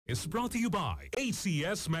is brought to you by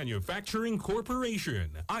ACS Manufacturing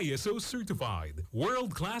Corporation, ISO certified,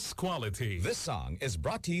 world-class quality. This song is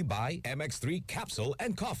brought to you by MX3 Capsule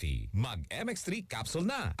and Coffee. Mag MX3 Capsule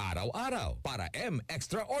na araw-araw para M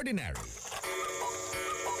Extraordinary.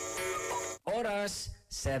 Oras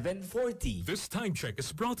 7:40. This time check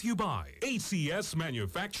is brought to you by ACS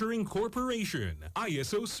Manufacturing Corporation,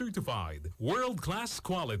 ISO certified, world-class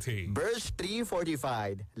quality. Burst 3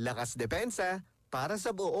 fortified, lakas depensa para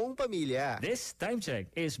sa buong pamilya. This time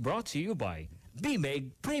check is brought to you by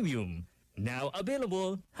B-Meg Premium. Now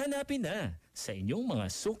available, hanapin na sa inyong mga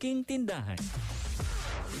suking tindahan.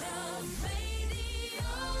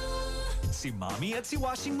 Si Mommy at si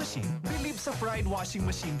Washing Machine believe sa Pride Washing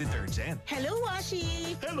Machine Detergent. Hello,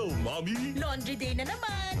 Washy! Hello, Mommy! Laundry day na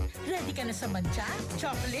naman! Ready ka na sa mancha,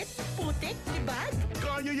 chocolate, putik, libag?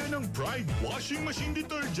 Kaya yan ng Pride Washing Machine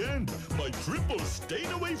Detergent. May triple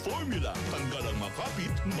stain-away formula. Tanggal ang makapit,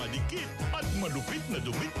 malikit, at malupit na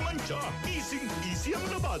dumit mancha. Easy ang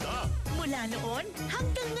labada. Mula noon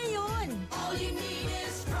hanggang ngayon. All you need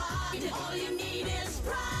is pride. All you need is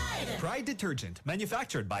pride. Pride Detergent,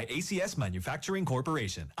 manufactured by ACS Manufacturing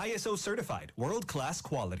Corporation. ISO certified, world-class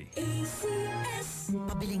quality. ACS.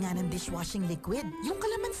 Pabili nga ng dishwashing liquid. Yung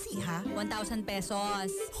kalamansi, ha? 1,000 pesos.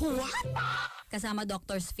 What? Kasama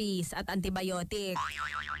doctor's fees at antibiotic.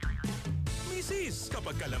 Misis,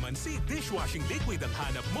 kapag kalamansi dishwashing liquid ang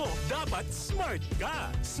hanap mo, dapat smart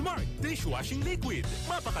ka. Smart dishwashing liquid.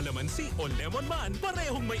 Mapakalamansi o lemon man,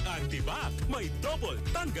 parehong may antibac. May double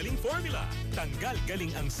tanggaling formula. Tanggal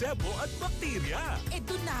galing ang sebo at bakterya.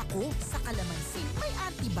 Eto na ako sa kalamansi. May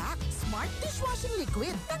antibac. Smart dishwashing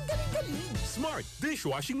liquid. Tanggaling-galing. Smart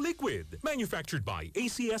dishwashing liquid. Manufactured by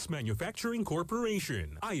ACS Manufacturing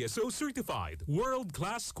Corporation. ISO certified.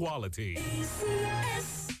 World-class quality.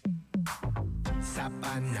 ACS. Sa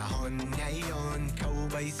panahon ngayon, kau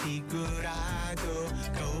ba'y sigurado?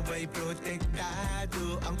 Kau ba'y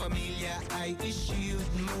protektado? Ang pamilya ay i-shield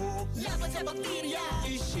mo. Laban sa bakterya,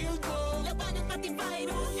 I-shield mo. laban ng pati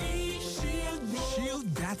virus, i-shield mo. Shield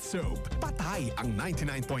Bath Soap. Patay ang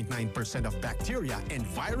 99.9% of bacteria and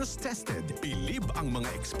virus tested. Bilib ang mga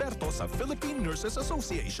eksperto sa Philippine Nurses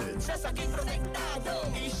Association. Sa sakit protektado,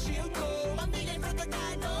 I-shield mo. pamilya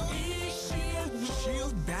protektado, i-shield mo.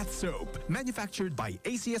 Shield Bath Soap. Manufactured by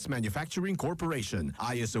ACS Manufacturing Corporation.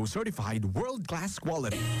 ISO certified world-class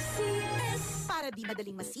quality. ACS. Para di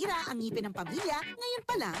madaling masira ang ngipin ng pamilya, ngayon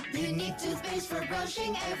pa lang, Unique toothpaste for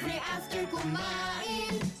brushing every after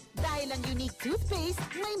kumain. dahil ang unique toothpaste,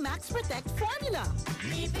 may Max Protect formula.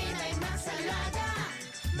 Ngipin ay Max Alaga,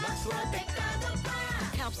 Max Protektado pa.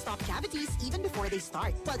 Helps stop cavities even before they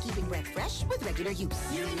start, while keeping breath fresh with regular use.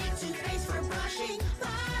 Unique toothpaste for brushing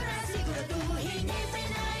para siguraduhin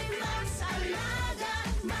ngipin ay Max Alaga,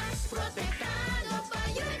 Max Protektado pa.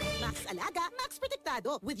 Unique. Max Alaga, Max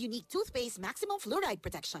Protectado with unique toothpaste maximum fluoride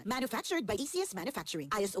protection. Manufactured by ACS Manufacturing.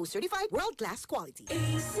 ISO certified world-class quality.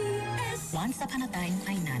 ACS. Once upon a time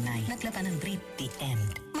ay nanay. Naglaban ng brief, the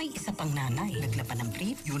end. May isa pang nanay. Naglaban ng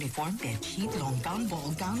brief, uniform, bedsheet, long gown,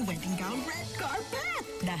 ball gown, wedding gown, red carpet.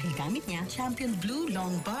 Dahil gamit niya, Champion Blue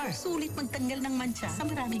Long Bar. Sulit magtanggal ng mancha sa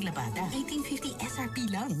maraming labada. 1850 SRP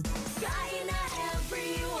lang. Kain na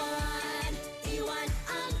everyone. Iwan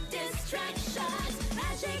ang distractions.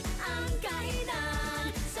 Magic ang kainan.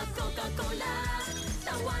 Sa Coca-Cola,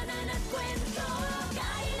 tawanan at kwento.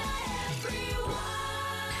 Kain na everyone.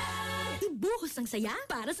 Ibuhos ang saya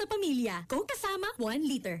para sa pamilya. Coke kasama, 1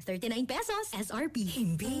 liter, 39 pesos, SRP.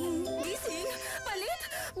 Himbing, gising, palit,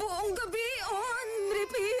 buong gabi on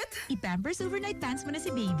repeat. I-Pampers overnight pants mo na si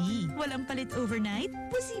baby. Walang palit overnight?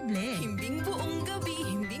 Posible. Himbing buong gabi,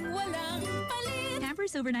 himbing walang palit.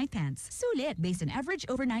 Pampers overnight pants. Sulit based on average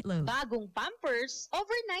overnight load. Bagong Pampers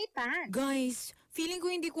overnight pants. Guys, feeling ko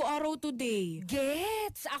hindi ko araw today.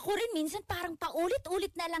 Gets! Ako rin minsan parang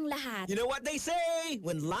paulit-ulit na lang lahat. You know what they say?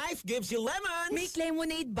 When life gives you lemons, Make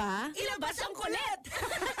lemonade ba? Ilabas ang kulit.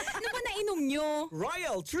 Ano ba nainom nyo?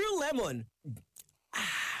 Royal True Lemon.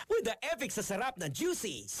 With the epic sa sarap na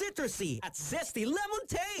juicy, citrusy, at zesty lemon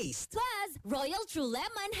taste. Plus, Royal True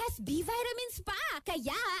Lemon has B vitamins pa.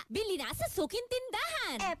 Kaya, bili na sa suking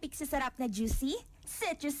tindahan. Epic sa sarap na juicy,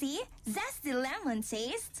 citrusy, zesty lemon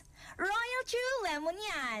taste. Royal True Lemon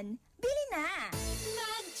yan. Bili na!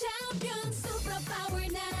 Mag-champion, Supra power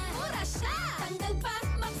na. Mura siya. Tanggal pa,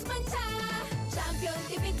 Max Mancha. Champion,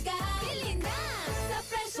 tipid ka. Bili na. Sa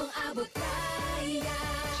presyong abot kaya.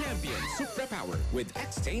 Champion Supra Power with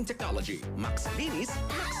X-Stain technology. Max Linis,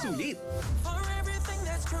 Max Sulit. For everything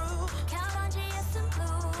that's true, count on G.S.M.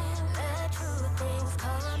 Let true things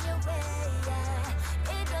come your way, yeah.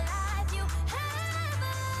 In your life you have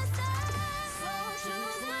a star. So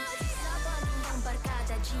choose my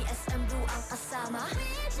kasama. We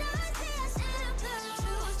chose G.S.M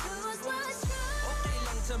Blue. Choose what's true. Okay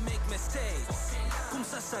lang to make mistakes. Kung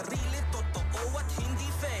sa sarili totoo at hindi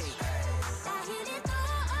fake. Dahil ito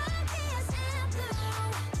ang G.S.M Blue.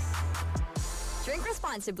 Drink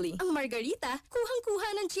responsibly. Ang margarita, kuhang-kuha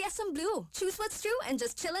ng G.S.M Blue. Choose what's true and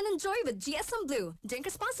just chill and enjoy with G.S.M Blue. Drink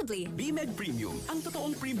responsibly. B-Meg Premium, ang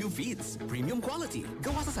totoong premium feeds. Premium quality.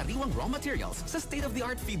 Gawa sa sariwang raw materials sa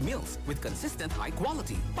state-of-the-art feed mills with consistent high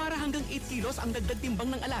quality. Para hanggang 8 kilos ang dagdag timbang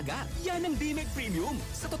ng alaga. Yan ang B-Meg Premium.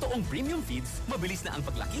 Sa totoong premium feeds, mabilis na ang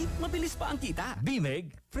paglaki, mabilis pa ang kita.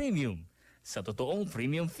 B-Meg Premium. Sa totoong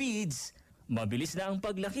premium feeds, mabilis na ang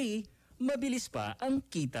paglaki, mabilis pa ang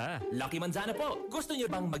kita. Lucky Manzano po. Gusto niyo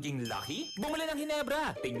bang maging lucky? Bumili ng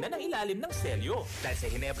Ginebra. Tingnan ang ilalim ng selyo. Dahil sa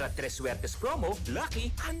Ginebra 3 Suwertes promo,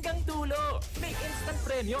 lucky hanggang dulo. May instant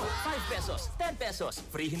premyo. 5 pesos, 10 pesos.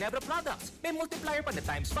 Free Ginebra products. May multiplier pa na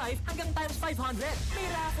times 5 hanggang times 500. May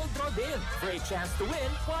raffle draw din for a chance to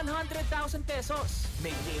win 100,000 pesos.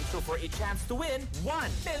 May game show for a chance to win 1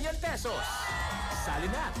 million pesos. Sali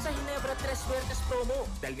na sa Ginebra 3 Suwertes promo.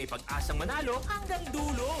 Dahil may pag-asang manalo hanggang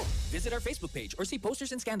dulo. Visit our Facebook page or see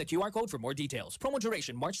posters and scan the QR code for more details. Promo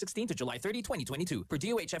duration March 16 to July 30, 2022. Per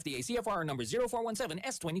DOH FDA CFR number 0417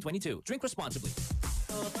 S2022. Drink responsibly.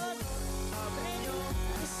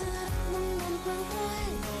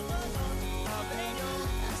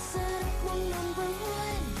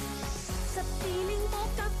 Sa piling mo,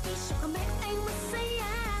 kapisyo kami ay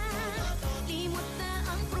masaya. Limot na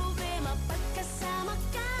ang problema pagkasama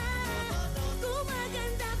ka.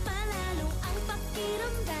 Gumaganda pa lalo ang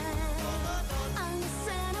pakiramdam. Ang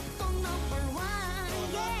sarap mong number one,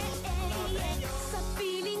 yeah. Sa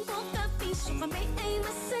piling mo, kapisyo kami ay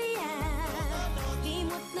masaya.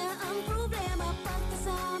 Limot na ang problema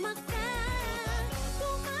pagkasama ka.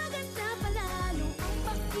 Gumaganda pa lalo ang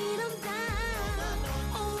pakiramdam.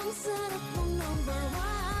 Oh, ang sarap mong number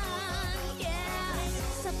one, yeah.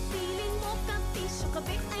 Sa piling mo, kapisyo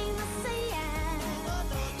kami ay masaya.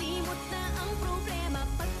 Limot na ang problema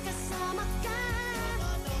pagkasama ka.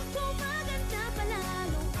 Gumaganda pa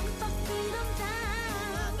lalo ang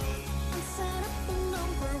pakiramdam. Ang sarap mong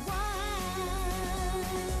number one.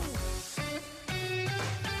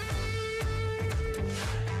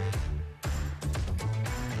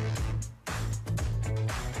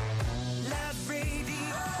 Love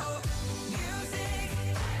radio.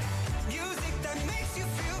 Music that makes you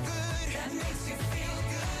feel good. That makes you feel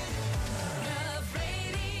good. Love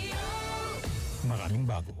Radio. Maraming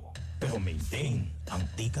bago, pero maintain ang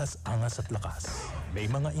tikas, angas at lakas. May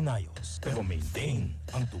mga inayos, pero maintain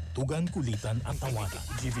ang tugtugan, kulitan at tawanan.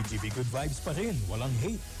 GV good vibes pa rin, walang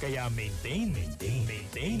hate. Kaya maintain.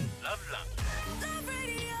 Love lang.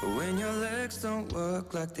 When your legs don't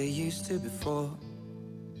work like they used to before.